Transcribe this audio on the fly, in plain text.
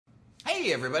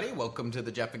Hey everybody, welcome to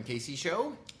the Jeff and Casey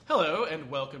Show. Hello,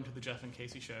 and welcome to the Jeff and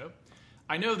Casey Show.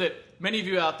 I know that many of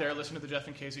you out there listen to the Jeff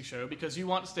and Casey Show because you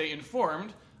want to stay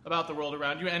informed about the world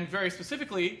around you, and very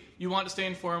specifically, you want to stay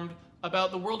informed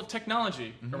about the world of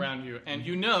technology around you. And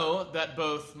you know that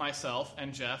both myself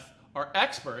and Jeff are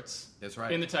experts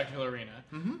in the technical arena,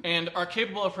 and are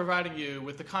capable of providing you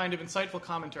with the kind of insightful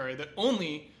commentary that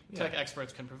only tech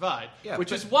experts can provide,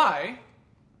 which is why...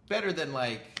 Better than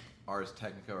like Ars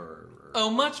Technica or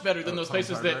much better than those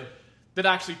places that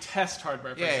actually test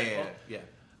hardware, for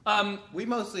example. We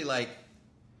mostly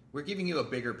we're giving you a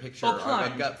bigger picture of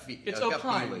a gut feeling.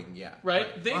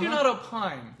 Right? They do not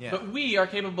opine, but we are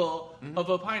capable of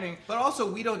opining. But also,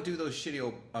 we don't do those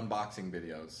shitty unboxing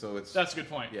videos, so That's a good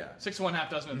point. 6 of one, half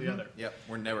dozen of the other. Yep,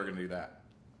 we're never going to do that.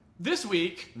 This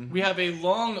week, we have a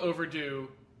long overdue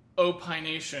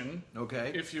opination,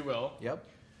 if you will. Yep.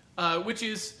 Which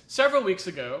is several weeks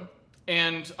ago,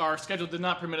 and our schedule did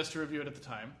not permit us to review it at the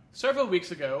time. Several weeks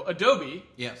ago, Adobe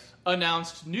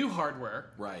announced new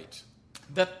hardware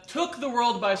that took the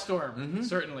world by storm,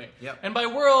 certainly. Yep. And by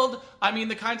world, I mean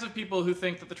the kinds of people who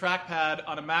think that the trackpad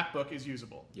on a MacBook is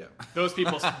usable. Those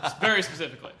people very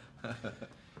specifically.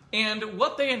 And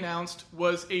what they announced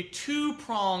was a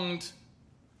two-pronged,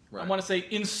 I want to say,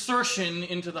 insertion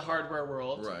into the hardware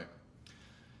world.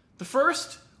 The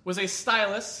first was a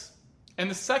stylus, and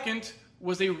the second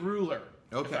was a ruler,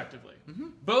 effectively.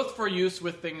 Both for use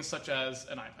with things such as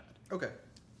an iPad.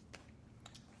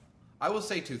 I will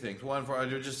say two things. One, I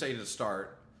would just say to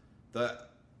start, the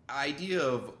idea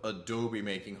of Adobe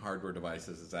making hardware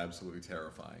devices is absolutely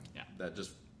terrifying. That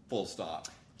just full stop.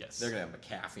 They're going to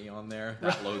have McAfee on there.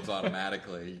 That loads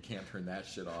automatically. You can't turn that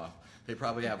shit off. They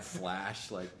probably have Flash,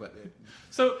 that's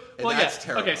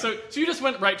terrifying. Okay, so you just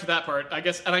went right to that part, I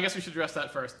guess, and I guess we should address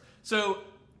that first. So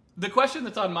the question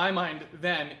that's on my mind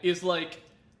then is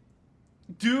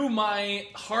do my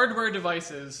hardware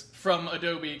devices from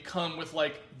Adobe come with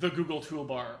the Google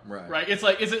toolbar? Right. It's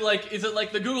is it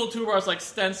like the Google toolbar is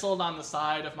stenciled on the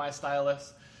side of my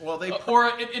stylus? Well,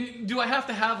 do I have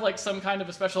to have some kind of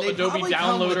a special Adobe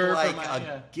downloader? Come with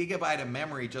a gigabyte of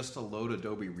memory just to load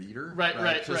Adobe Reader,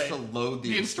 just to load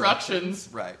the instructions.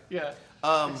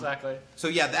 Exactly. So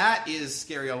that is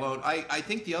scary alone. I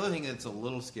think the other thing that's a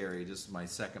little scary, just my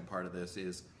second part of this,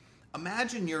 is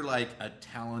imagine you're a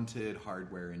talented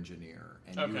hardware engineer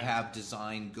and you have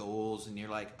design goals and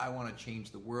you're I want to change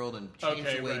the world and change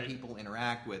the way people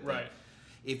interact with it.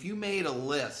 If you made a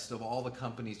list of all the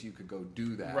companies you could go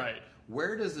do that,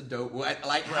 where does Adobe,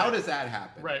 how does that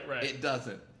happen? It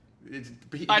doesn't.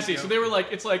 I see. So they were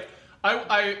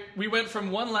we went from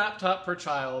one laptop per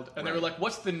child, and they were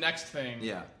what's the next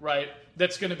thing?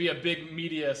 That's going to be a big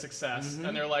media success.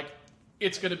 And they're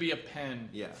it's going to be a pen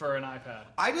for an iPad.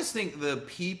 I just think the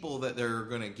people that they're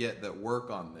going to get that work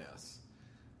on this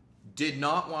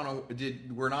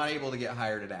were not able to get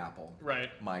hired at Apple,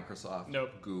 Microsoft,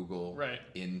 Google,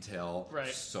 Intel,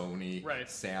 Sony,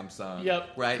 Samsung,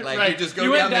 you just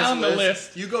go down this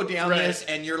list. You go down this,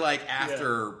 and you're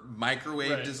after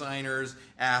microwave designers,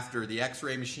 after the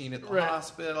X-ray machine at the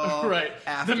hospital,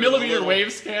 after the millimeter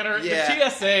wave scanner. The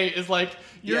TSA is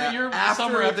you're after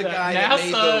somewhere the guy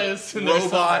NASA that made the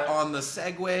robot on the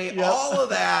Segway. All of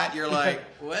that, you're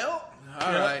well.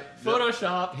 All right.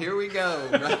 Photoshop. Here we go,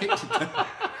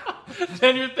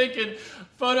 Then you're thinking,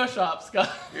 Photoshop, Scott.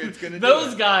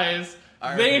 Those guys,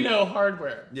 they know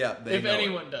hardware. If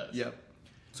anyone does.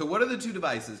 So what are the two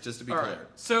devices, just to be clear?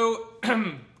 So,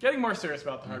 getting more serious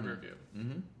about the hardware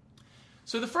review.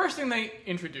 So the first thing they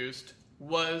introduced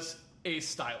was a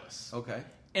stylus.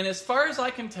 And as far as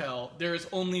I can tell, there is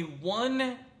only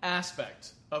one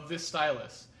aspect of this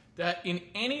stylus that in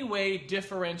any way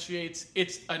differentiates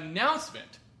its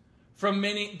announcement from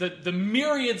the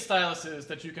myriad styluses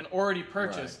that you can already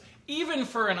purchase, even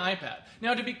for an iPad.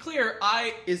 Now, to be clear,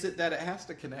 Is it that it has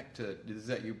to connect to... Is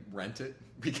that you rent it?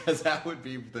 Because that would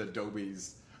be the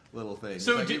Adobe's little thing.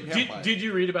 So did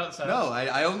you read about the stylus? No,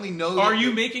 I only know... Are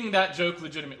you making that joke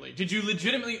legitimately? Did you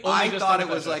legitimately only I thought it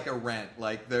was like a rent,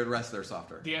 like the rest of their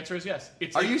software. The answer is yes.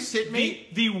 Are you sitting me?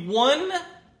 The one...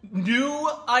 new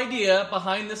idea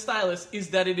behind the stylus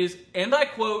is that it is, and I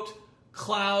quote,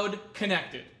 cloud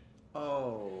connected.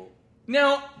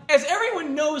 Now, as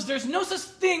everyone knows, there's no such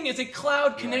thing as a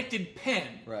cloud connected pen.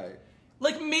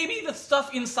 Maybe the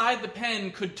stuff inside the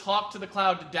pen could talk to the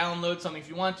cloud to download something if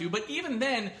you want to, but even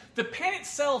then, the pen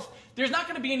itself, there's not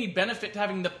going to be any benefit to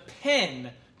having the pen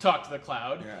talk to the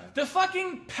cloud. The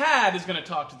fucking pad is going to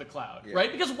talk to the cloud,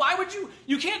 right? Because why would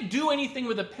you can't do anything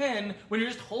with a pen when you're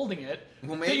just holding it.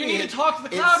 Well, maybe you need to talk to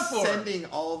the cloud for. Sending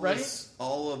all of this,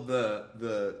 all of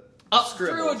the up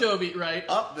scribbles. Through Adobe, right?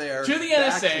 Up there. To the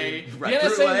NSA. Right. The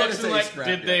NSA looks NSA like, scrap,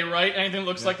 did they write anything that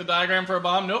looks like the diagram for a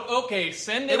bomb? Nope. Okay,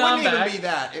 send it on back. It wouldn't even be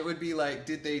that. It would be like,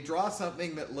 did they draw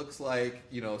something that looks like,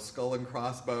 skull and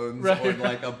crossbones or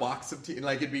like a box of tea?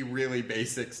 Like, it'd be really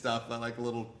basic stuff that like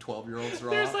little 12-year-olds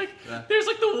draw. There's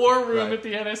like the war room at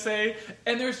the NSA,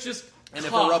 and there's just and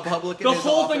cock. If a Republican the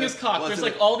whole thing is cock. There's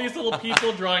like all these little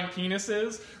people drawing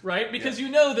penises, right? Because you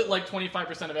know that like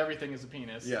 25% of everything is a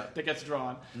penis that gets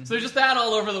drawn. Mm-hmm. So there's just that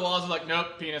all over the walls. Like,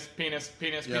 nope, penis. Yep.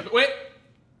 Penis. Wait.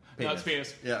 No, it's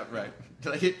penis. Yeah, right.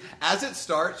 Like as it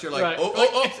starts, you're like, right.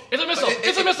 oh, it's a missile.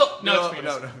 It's a missile. No, it's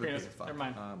penis. No, penis. Never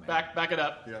mind. Oh, back it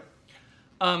up.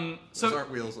 Yeah. So those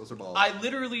aren't wheels; those are balls. I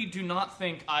literally do not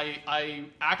think I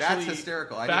actually. That's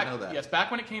hysterical. I didn't know that. Yes,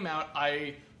 back when it came out,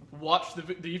 I watched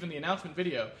even the announcement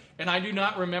video, and I do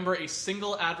not remember a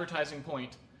single advertising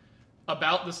point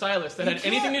about the stylus that had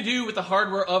anything to do with the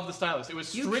hardware of the stylus. It was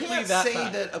strictly that. You can't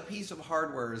say that a piece of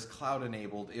hardware is cloud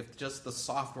enabled if just the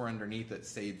software underneath it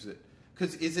saves it.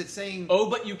 Because is it saying? Oh,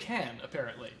 but you can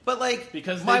apparently. But like,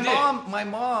 because my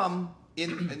mom.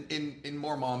 In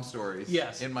more mom stories.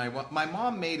 Yes. My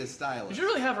mom made a stylus. You should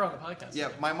really have her on the podcast. Yeah,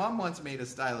 my mom once made a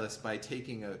stylus by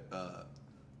taking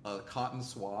a cotton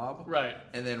swab, right,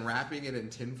 and then wrapping it in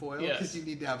tinfoil because you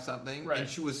need to have something. Right. And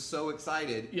she was so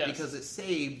excited because it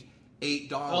saved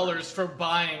 $8 for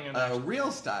buying a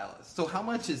real stylus. So how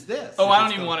much is this? Oh, I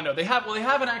don't even want to know. They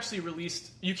haven't actually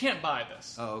released. You can't buy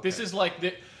this. Oh, okay. This is like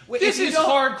this is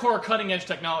hardcore cutting edge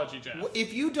technology, Jeff.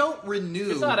 If you don't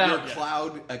renew your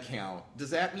cloud account, does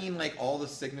that mean like all the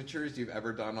signatures you've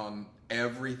ever done on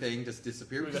everything just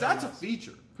disappear? Because that's a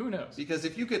feature. Who knows? Because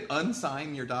if you could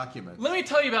unsign your documents. Let me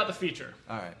tell you about the feature.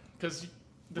 All right. Because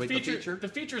the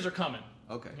features are coming.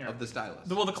 Okay. Here. Of the stylus.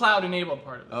 The cloud enabled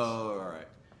part of this. Oh, all right.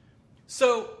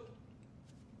 So,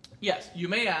 yes, you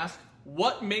may ask,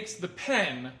 what makes the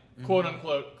pen, quote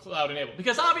unquote, cloud enabled?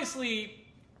 Because obviously,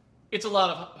 it's a lot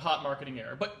of hot marketing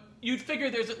error, but you'd figure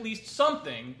there's at least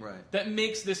something that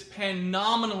makes this pen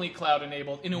nominally cloud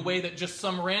enabled in a way that just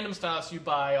some random stylus you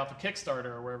buy off of Kickstarter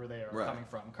or wherever they are coming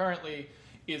from currently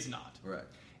is not. Right.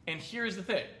 And here's the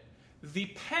thing. The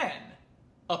pen,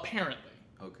 apparently,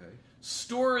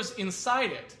 stores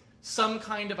inside it some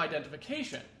kind of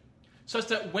identification, such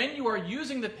that when you are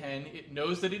using the pen, it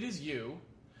knows that it is you,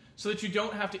 so that you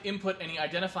don't have to input any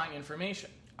identifying information.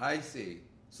 I see.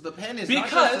 So the pen is not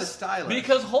just a stylus.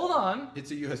 Because, hold on.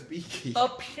 It's a USB key.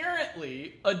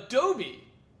 Apparently, Adobe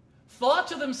thought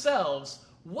to themselves,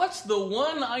 what's the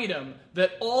one item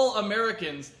that all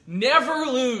Americans never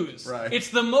lose? Right. It's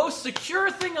the most secure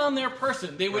thing on their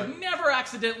person. They would never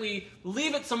accidentally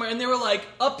leave it somewhere. And they were like,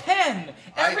 a pen.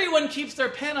 Everyone keeps their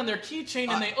pen on their keychain,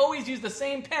 and they always use the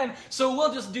same pen. So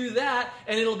we'll just do that,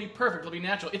 and it'll be perfect. It'll be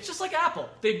natural. It's just like Apple.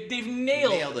 They've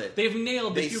nailed it. They've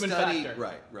nailed the human factor.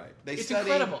 Right. It's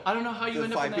incredible. I don't know how you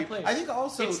end up in that place. I think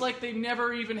also it's like they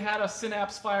never even had a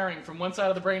synapse firing from one side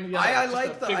of the brain to the other. I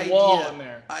like the big wall in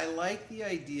there. I like the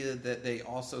idea that they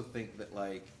also think that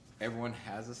like everyone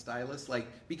has a stylus, like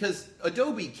because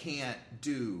Adobe can't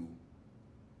do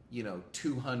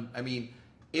 200. I mean,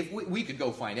 if we could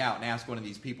go find out and ask one of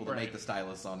these people to make the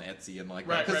stylus on Etsy and like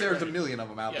that, because there's a million of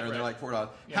them out there and they're like $4.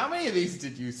 Yeah. How many of these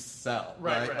did you sell?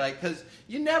 Right. Like because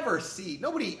you never see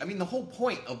nobody. I mean, the whole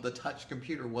point of the touch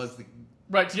computer was to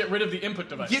get rid of the input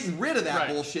device, getting rid of that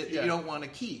bullshit that you don't want to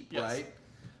keep, right?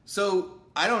 So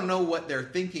I don't know what they're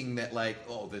thinking that like,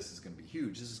 oh, this is going to be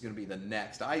huge. This is going to be the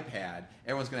next iPad.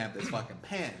 Everyone's going to have this fucking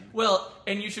pen. Well,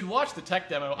 and you should watch the tech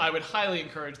demo. I would highly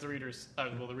encourage the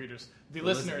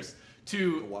listeners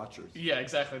to... The watchers. Yeah,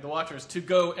 exactly. The watchers to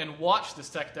go and watch this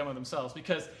tech demo themselves,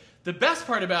 because the best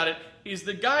part about it is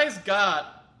the guy's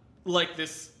got like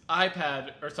this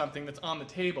iPad or something that's on the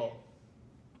table,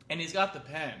 and he's got the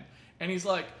pen, and he's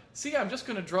like, see, I'm just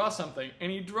going to draw something.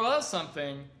 And he draws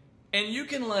something... And you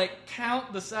can like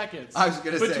count the seconds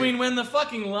between when the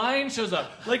fucking line shows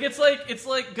up. Like it's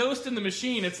like Ghost in the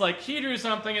Machine. It's like he drew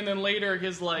something and then later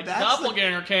his like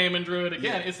doppelganger came and drew it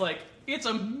again. Yeah. It's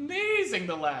amazing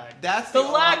the lag. The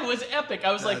lag was epic.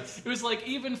 I was like, it was like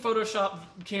even Photoshop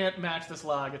can't match this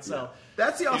lag itself. Yeah.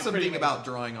 That's the awesome thing about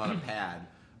drawing on a pad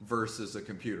versus a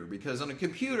computer, because on a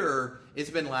computer it's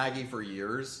been laggy for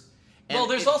years. Well,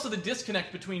 there's also the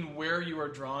disconnect between where you are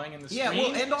drawing and the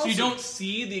screen, and also, so you don't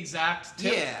see the exact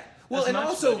tip. Yeah. Well, and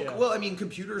also, I mean,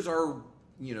 computers are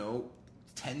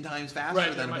 10 times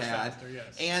faster than a pad,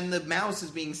 and the mouse is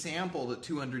being sampled at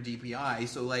 200 DPI.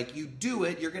 So, like, you do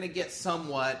it, you're going to get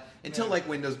somewhat until like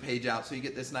Windows page out, so you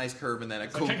get this nice curve, and then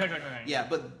yeah.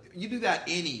 But you do that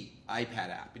any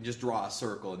iPad app and just draw a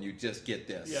circle, and you just get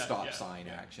this stop sign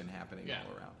action happening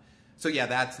all around. So yeah,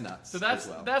 that's nuts. So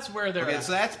that's where they're at.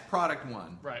 So that's product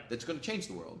one. Right. That's going to change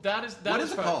the world. What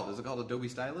is it called? Is it called Adobe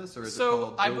Stylus or is it So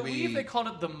called I believe they called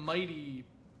it the Mighty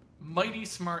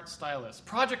Smart Stylus.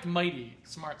 Project Mighty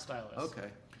Smart Stylus. Okay.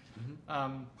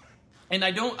 And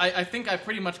I think I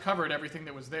pretty much covered everything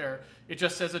that was there. It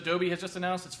just says Adobe has just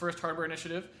announced its first hardware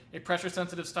initiative, a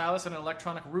pressure-sensitive stylus and an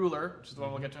electronic ruler, which is the one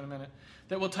we'll get to in a minute,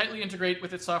 that will tightly integrate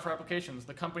with its software applications.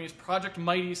 The company's Project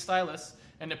Mighty Stylus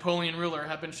and Napoleon Ruler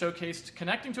have been showcased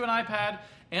connecting to an iPad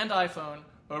and iPhone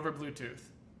over Bluetooth.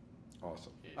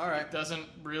 Awesome. All right. It doesn't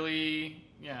really...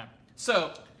 Yeah.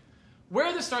 So,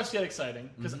 where this starts to get exciting,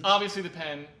 because obviously the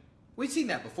pen... We've seen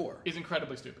that before. ...is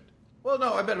incredibly stupid. Well,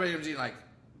 no, I bet we've seen, like...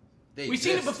 We've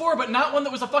seen it before, but not one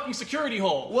that was a fucking security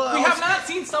hole. Well, we have not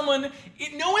seen someone...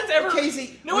 No one's ever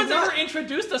ever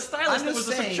introduced a stylus that was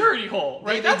a security hole,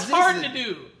 right? That's hard to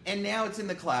do. And now it's in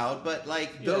the cloud, but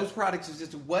like those products is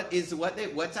just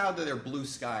what's out of their blue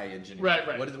sky engineering.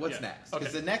 Right. What's next?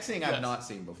 Because the next thing I've not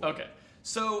seen before. Okay,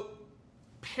 so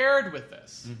paired with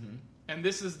this, and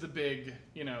this is the big,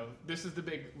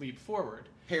 leap forward.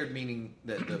 Paired meaning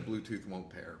that the Bluetooth won't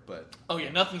pair, but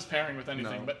nothing's pairing with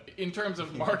anything. No. But in terms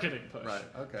of marketing push, right?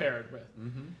 Okay. Paired with,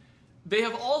 they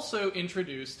have also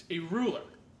introduced a ruler.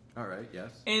 All right. Yes.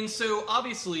 And so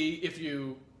obviously, if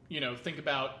you think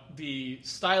about the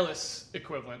stylus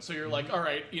equivalent. So you're like, all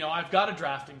right, I've got a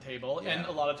drafting table, and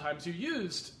a lot of times you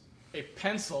used a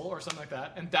pencil or something like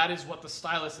that, and that is what the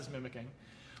stylus is mimicking.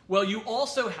 Well, you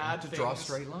also had to draw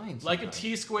straight lines, like a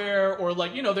T-square, or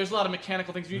like there's a lot of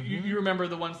mechanical things. You remember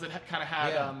the ones that kind of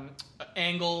had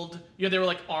angled. They were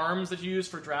like arms that you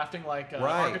used for drafting, like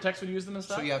architects would use them and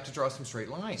stuff. So you have to draw some straight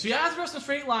lines. So you have to draw some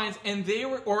straight lines, and they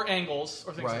were or angles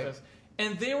or things like this,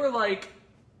 and they were like,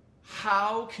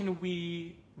 how can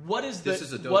we? What is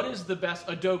the best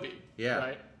Adobe? Yeah.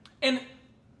 Right. And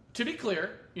to be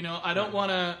clear, I don't want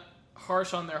to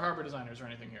harsh on their hardware designers or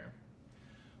anything here.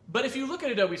 But if you look at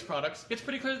Adobe's products, it's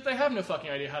pretty clear that they have no fucking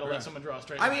idea how to let someone draw a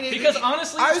straight line. I mean, because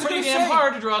honestly, it's pretty damn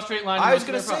hard to draw a straight line. I was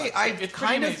going to say, I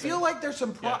kind of feel like there's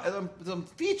some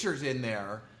features in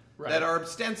there that are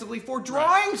ostensibly for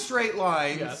drawing straight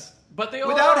lines. Yes. But they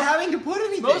without having to put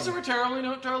anything. Most of them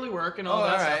don't totally work and all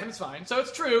that stuff, and it's fine. So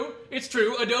it's true. It's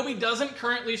true. Adobe doesn't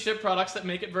currently ship products that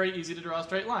make it very easy to draw a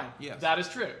straight line. Yes. That is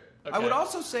true. Okay. I would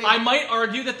also say... I might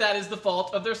argue that is the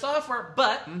fault of their software,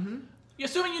 but...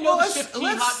 Assuming you know the shift key,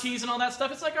 hotkeys, and all that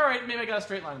stuff, it's like, all right, maybe I got a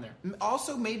straight line in there.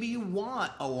 Also, maybe you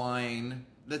want a line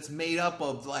that's made up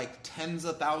of, like, tens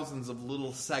of thousands of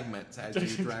little segments as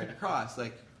you drag across.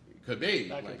 Like, it could be.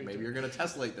 Like, maybe you're going to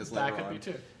tessellate this later on. That could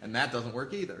be, too. And that doesn't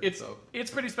work either. It's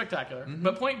pretty spectacular.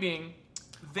 But point being,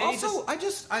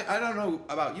 I don't know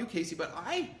about you, Casey, but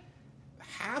I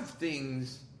have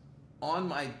things on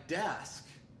my desk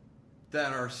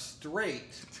that are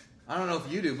straight. I don't know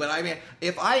if you do, but I mean,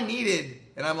 if I needed,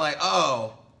 and I'm like,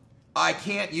 I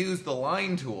can't use the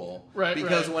line tool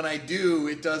because when I do,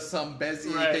 it does some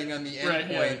Bezier thing on the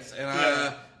endpoints,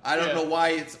 and I don't know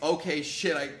why it's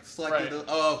shit. I selected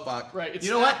fuck. Right, it's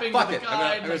you know what? Fuck it.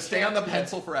 I'm going to stay on the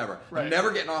pencil forever. I'm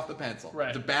never getting off the pencil. Right.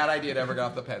 It's a bad idea to ever get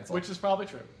off the pencil. Which is probably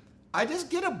true. I just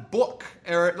get a book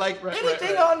or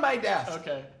anything on my desk.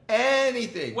 Okay.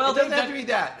 Anything. Well, it doesn't have to be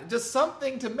that. Just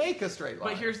something to make a straight line.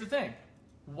 But here's the thing.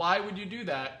 Why would you do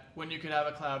that when you could have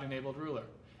a cloud-enabled ruler?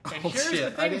 And here's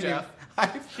the thing, Jeff.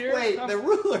 The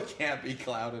ruler can't be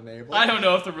cloud-enabled. I don't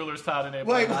know if the ruler's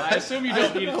cloud-enabled. I assume you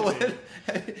don't need it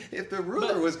to be. If the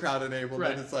ruler was cloud-enabled,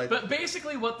 then it's like... But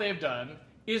basically what they've done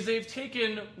is they've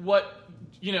taken what,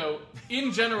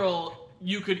 in general,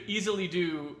 you could easily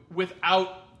do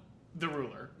without the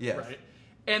ruler. Yes. Right?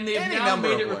 And they've now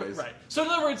made it... Right. So in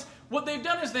other words, what they've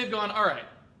done is they've gone, all right,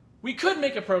 we could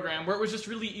make a program where it was just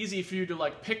really easy for you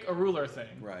to pick a ruler thing,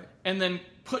 and then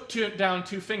put down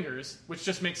two fingers, which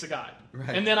just makes a guide,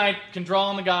 and then I can draw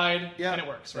on the guide, and it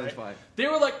works. Right? That's fine. They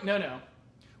were like, no.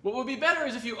 What would be better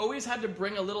is if you always had to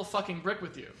bring a little fucking brick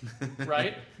with you,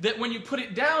 right? That when you put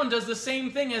it down, does the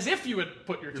same thing as if you would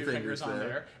put your two fingers on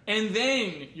there, and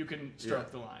then you can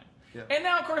stroke the line. Yeah. And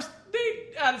now, of course,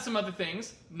 they added some other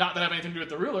things. Not that have anything to do with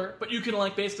the ruler, but you can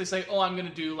basically say, I'm going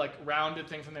to do rounded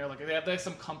thing from there. They have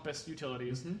some compass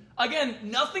utilities. Again,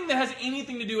 nothing that has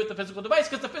anything to do with the physical device,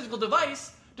 because the physical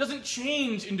device doesn't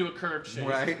change into a curved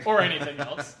shape or anything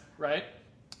else, right?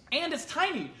 And it's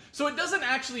tiny, so it doesn't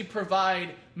actually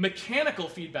provide mechanical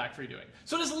feedback for you doing.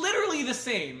 So it is literally the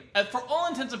same. For all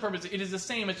intents and purposes, it is the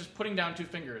same as just putting down two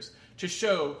fingers to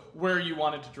show where you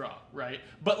wanted to draw, right?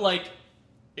 But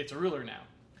it's a ruler now.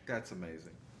 That's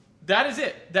amazing. That is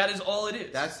it. That is all it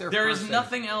is. That's their There first is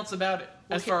nothing else about it,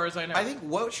 as far as I know. I think,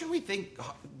 what should we think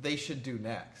they should do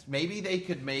next? Maybe they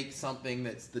could make something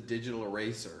that's the digital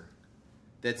eraser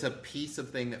that's a piece of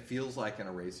thing that feels like an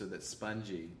eraser that's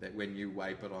spongy, that when you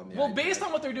wipe it on the Well, based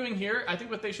on what they're doing here, I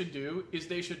think what they should do is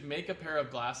they should make a pair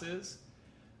of glasses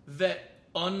that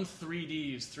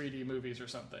un-3Ds 3D movies or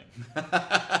something.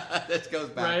 That goes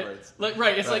backwards.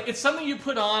 Right? It's something you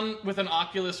put on with an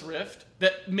Oculus Rift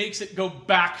that makes it go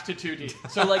back to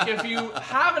 2D. So like if you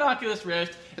have an Oculus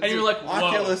Rift and you're like, whoa.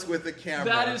 Oculus with the camera.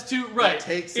 That is too, right.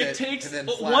 It takes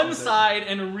one side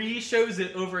and re-shows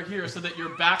it over here so that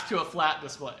you're back to a flat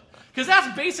display. Because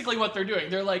that's basically what they're doing.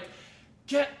 They're like,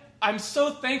 I'm so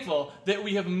thankful that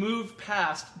we have moved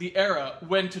past the era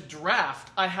when to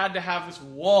draft I had to have this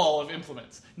wall of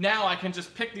implements. Now I can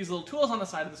just pick these little tools on the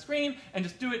side of the screen and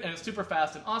just do it, and it's super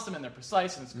fast and awesome, and they're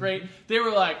precise and it's great. Mm-hmm. They were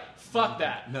like, "Fuck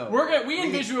that! No, we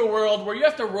envision a world where you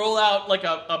have to roll out like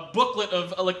a booklet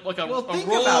of a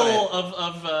roll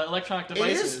of electronic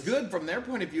devices." It is good from their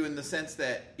point of view in the sense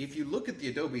that if you look at the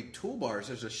Adobe toolbars,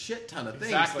 there's a shit ton of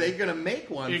things. They're going to make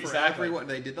one for everyone.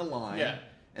 They did the line. Yeah.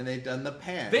 And they've done the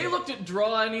pen. They looked at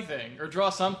Draw Anything, or Draw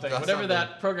Something, whatever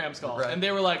that program's called, and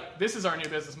they were like, this is our new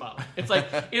business model. It's like,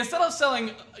 instead of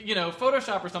selling,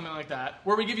 Photoshop or something like that,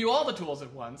 where we give you all the tools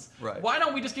at once, why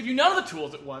don't we just give you none of the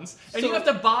tools at once, and you have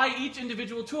to buy each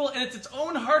individual tool, and it's its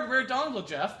own hardware dongle,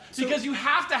 Jeff, because you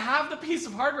have to have the piece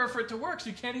of hardware for it to work, so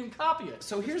you can't even copy it.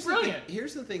 So here's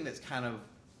the thing that's kind of,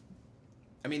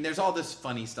 there's all this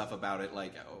funny stuff about it,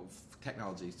 like,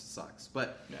 technology sucks.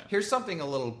 But here's something a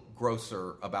little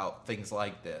grosser about things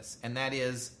like this, and that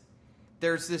is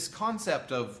there's this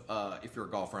concept of, if you're a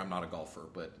golfer, I'm not a golfer,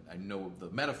 but I know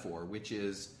the metaphor, which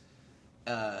is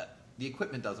the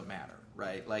equipment doesn't matter,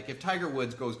 right? Like if Tiger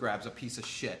Woods grabs a piece of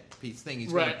shit thing,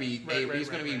 he's going to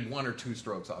be one or two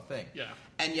strokes off thing. Yeah.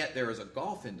 And yet there is a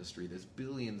golf industry, there's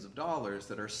billions of dollars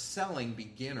that are selling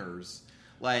beginners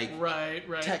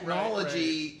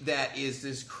technology that is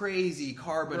this crazy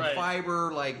carbon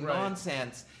fiber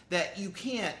nonsense that you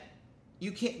can't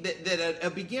that a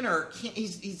beginner can't.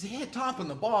 He's head topping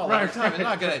the ball every time and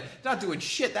not doing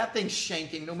shit. That thing's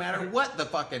shanking no matter what the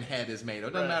fucking head is made of.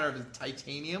 It doesn't matter if it's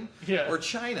titanium or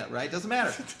China, right? Doesn't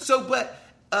matter. So, but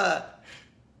I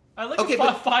like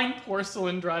a fine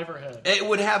porcelain driver head. It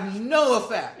would have no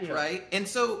effect, right? And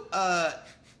so.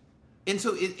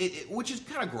 It which is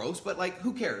kind of gross, but like,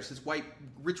 who cares? It's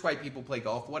rich white people play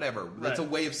golf, whatever. It's a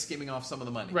way of skimming off some of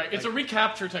the money. Right. It's a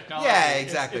recapture technology. Yeah,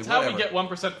 exactly. It's how we get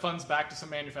 1% funds back to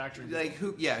some manufacturing. Like,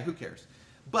 who cares?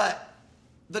 But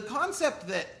the concept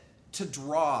that to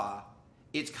draw,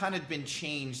 it's kind of been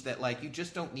changed that like you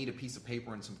just don't need a piece of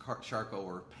paper and some charcoal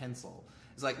or a pencil.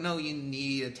 It's like, no, you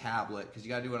need a tablet because you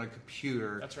got to do it on a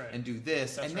computer and do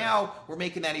this. Now we're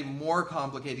making that even more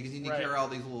complicated because you need to carry all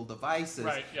these little devices.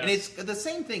 Right, yes. And it's the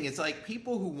same thing. It's like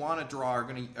people who want to draw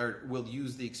will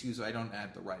use the excuse, I don't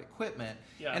have the right equipment.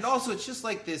 Yes. And also it's just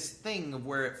like this thing of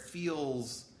where it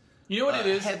feels it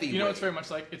is? Heavyweight. It's very much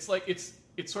like, it's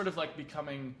sort of like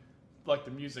becoming like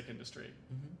the music industry,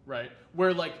 right?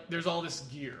 Where like there's all this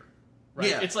gear. Right?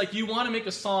 Yeah. It's like you want to make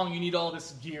a song, you need all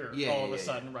this gear all of a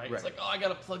sudden, right? It's like, I got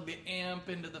to plug the amp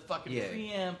into the fucking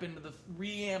preamp, into the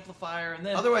reamplifier, and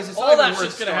then otherwise it's all that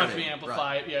shit's going to have to be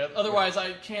amplified. Yeah. Otherwise,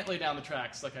 I can't lay down the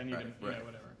tracks like I need whatever.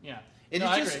 Yeah. And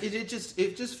it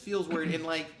just feels weird. And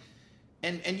like,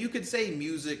 and you could say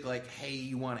music like, hey,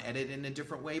 you want to edit in a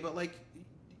different way, but like,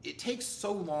 it takes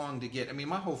so long to get.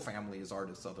 My whole family is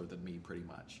artists other than me, pretty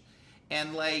much.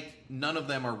 And, like, none of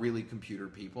them are really computer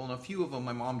people. And a few of them,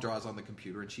 my mom draws on the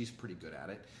computer, and she's pretty good at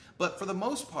it. But for the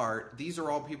most part, these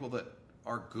are all people that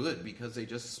are good because they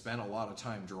just spent a lot of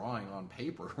time drawing on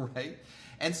paper, right?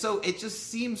 And so it just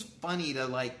seems funny to,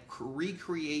 like,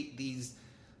 recreate these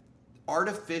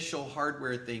artificial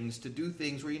hardware things to do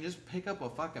things where you just pick up a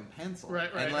fucking pencil.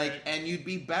 And you'd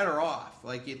be better off.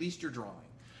 Like, at least you're drawing.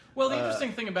 Well, the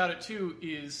interesting thing about it, too,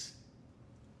 is...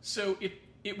 So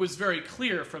it was very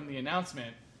clear from the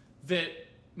announcement that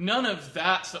none of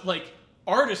that, like,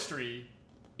 artistry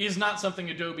is not something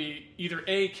Adobe either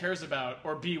A, cares about,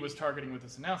 or B, was targeting with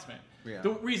this announcement. Yeah. The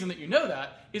reason that you know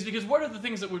that is because what are the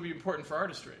things that would be important for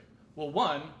artistry? Well,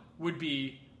 one would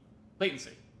be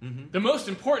latency. Mm-hmm. The most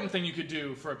important thing you could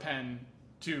do for a pen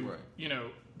to,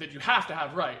 that you have to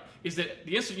have right, is that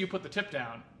the instant you put the tip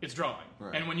down, it's drawing.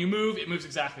 Right. And when you move, it moves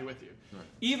exactly with you. Right.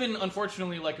 Even,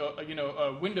 unfortunately, like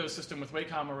a Windows system with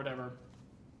Wacom or whatever,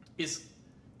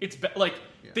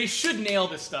 they should nail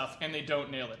this stuff, and they don't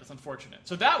nail it. It's unfortunate.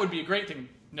 So that would be a great thing.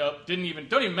 Nope, don't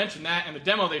even mention that, and the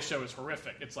demo they show is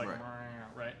horrific. It's like,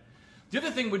 right? The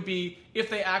other thing would be if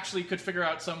they actually could figure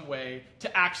out some way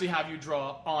to actually have you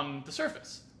draw on the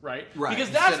surface. Right?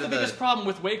 Because that's the biggest problem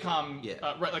with Wacom,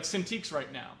 like Cintiqs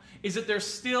right now, is that they're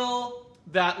still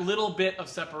that little bit of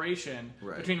separation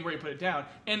between where you put it down.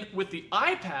 And with the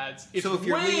iPads, it's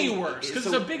way worse because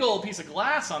it's a big old piece of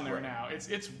glass on there now.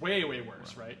 It's way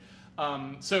worse, right?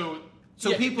 So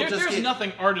people there's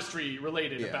nothing artistry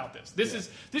related about this.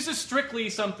 This is strictly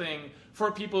something for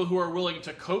people who are willing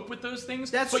to cope with those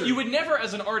things. But true. You would never,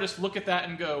 as an artist, look at that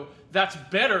and go, "That's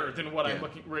better than what I'm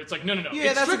looking." Where it's like, no,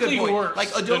 yeah, it's strictly worse.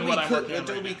 Like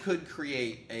Adobe could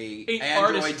create a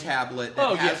Android tablet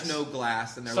that has no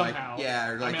glass, and they're somehow. Like,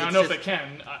 yeah. Like, I don't know if they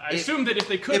can. I assume that if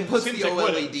they could, it puts the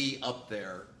OLED up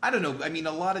there. I don't know. I mean,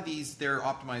 a lot of these, they're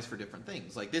optimized for different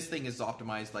things. Like, this thing is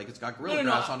optimized, like, it's got Gorilla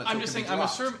Glass on it. I'm just saying,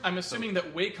 I'm assuming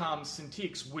that Wacom's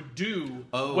Cintiqs would do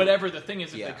whatever the thing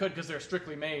is if they could, because they're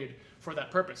strictly made for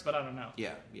that purpose, but I don't know.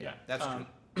 Yeah. That's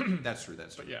true. That's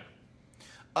true. But yeah.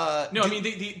 I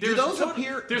mean,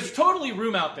 there's totally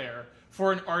room out there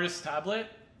for an artist's tablet.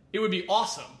 It would be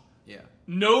awesome. Yeah.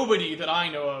 Nobody that I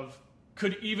know of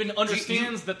could even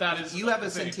understands that is. You have a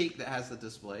Cintiq that has the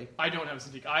display? I don't have a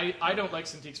Cintiq. I don't like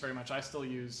Cintiqs very much. I still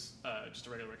use just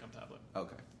a regular Wacom tablet.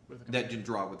 Okay. That didn't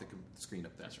draw with the screen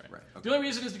up there. That's right. Okay. The only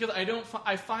reason is because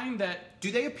I find that.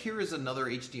 Do they appear as another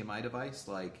HDMI device?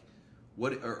 Like,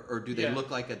 what, or do they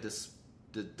look like a display?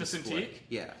 The Cintiq?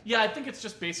 Yeah. Yeah, I think it's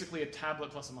just basically a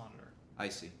tablet plus a monitor. I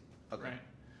see. Okay.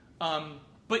 Right.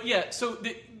 But yeah, so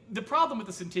the problem with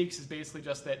the Cintiqs is basically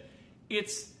just that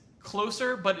it's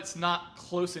closer, but it's not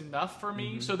close enough for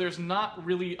me, so there's not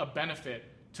really a benefit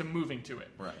to moving to it.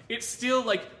 Right. It's still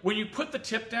like, when you put the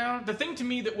tip down, the thing to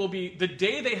me that will be, the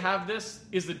day they have this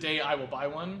is the day I will buy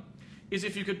one, is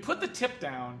if you could put the tip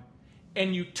down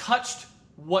and you touched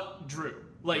what drew.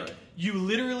 Like, you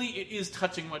literally, it is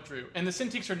touching what drew. And the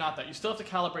Cintiqs are not that. You still have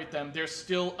to calibrate them. There's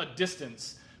still a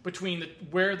distance between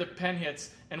where the pen hits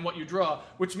and what you draw,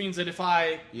 which means that if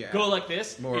I go like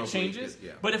this, it changes.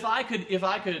 But if I could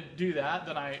do that,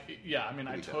 then I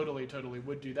totally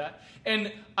would do that.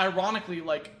 And ironically,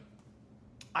 like,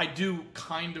 I do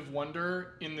kind of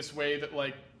wonder in this way that,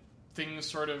 like, things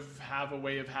sort of have a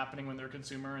way of happening when they're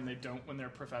consumer and they don't when they're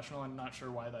professional. I'm not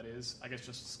sure why that is. I guess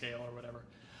just scale or whatever.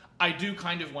 I do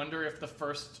kind of wonder if the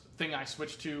first thing I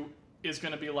switch to is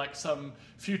going to be like some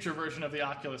future version of the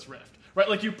Oculus Rift. Right,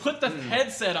 like you put the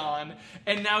headset on,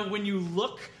 and now when you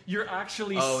look, you're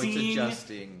actually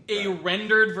seeing a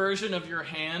rendered version of your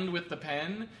hand with the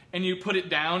pen, and you put it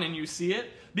down and you see it,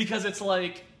 because it's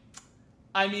like,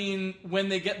 I mean, when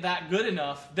they get that good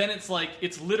enough, then it's like,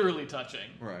 it's literally touching.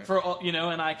 Right. For all,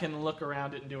 and I can look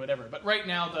around it and do whatever. But right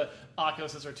now, the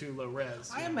Oculuses are too low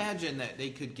res. I imagine that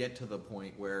they could get to the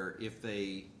point where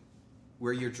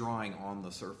where you're drawing on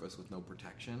the surface with no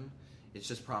protection, it's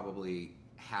just probably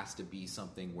has to be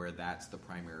something where that's the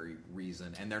primary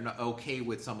reason, and they're not okay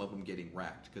with some of them getting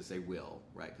wrecked, because they will,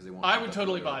 right? Because they won't. I would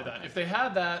totally buy that. If they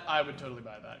had that, I would totally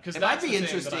buy that, because that's the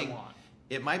thing that I want.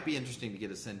 It might be interesting to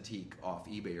get a Cintiq off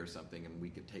eBay or something, and we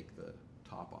could take the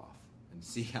top off and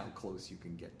see how close you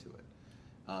can get to it.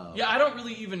 I don't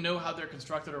really even know how they're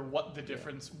constructed or what the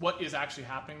difference, what is actually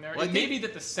happening there. Well, it may be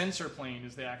that the sensor plane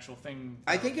is the actual thing.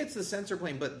 I think it's the sensor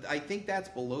plane, but I think that's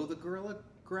below the Gorilla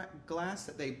Glass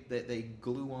that they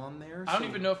glue on there. I don't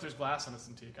even know if there's glass on a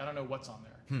Cintiq. I don't know what's on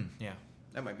there. Yeah,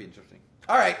 that might be interesting.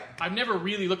 All right, I've never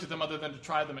really looked at them other than to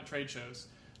try them at trade shows,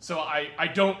 so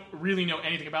I don't really know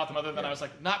anything about them other than I was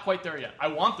like, not quite there yet. I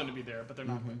want them to be there, but they're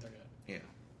not quite there yet. Yeah.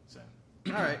 So,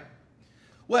 all right.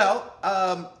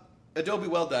 Well, Adobe,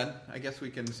 well done. I guess we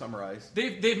can summarize.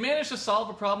 They've managed to solve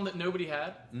a problem that nobody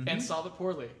had and solve it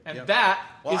poorly, and that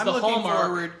is the hallmark. I'm looking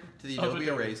forward to the Adobe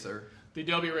Eraser. The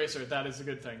Adobe Eraser, that is a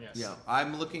good thing, yes. Yeah,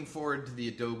 I'm looking forward to the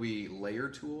Adobe Layer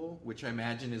tool, which I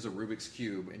imagine is a Rubik's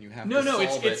Cube, and you have to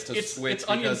solve it to switch. It's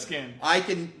onion skin.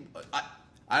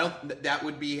 I don't. That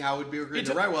would be how it would be agreed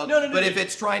to write well. But if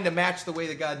it's trying to match the way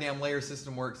the goddamn layer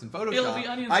system works in Photoshop, it'll be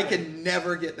onion skin. I can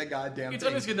never get the goddamn It's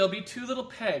thing. onion skin. There'll be two little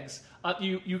pegs.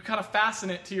 You kind of fasten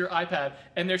it to your iPad,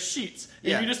 and there's sheets.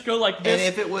 And you just go like this. And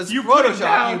if it was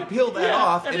Photoshop, you peel that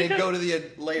off, and it'd go to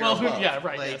the layer above. Yeah,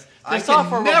 right, like, yes. I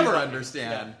can never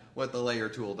understand what the layer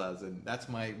tool does, and that's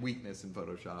my weakness in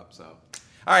Photoshop. So,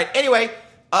 all right. Anyway,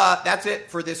 that's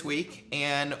it for this week,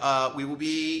 and we will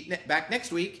be back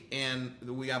next week, and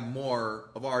we have more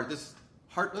of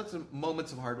that's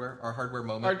moments of hardware, our hardware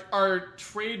moment. Our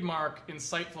trademark,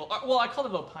 insightful. Well, I call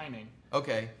it opining.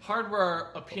 Okay. Hardware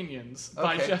opinions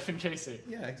by Jeff and Casey.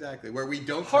 Yeah, exactly. Where we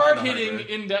don't hard-hitting,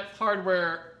 in-depth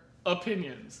hardware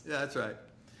opinions. Yeah, that's right.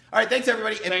 All right, thanks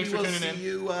everybody, and thanks we will see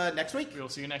you next week. We will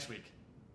see you next week.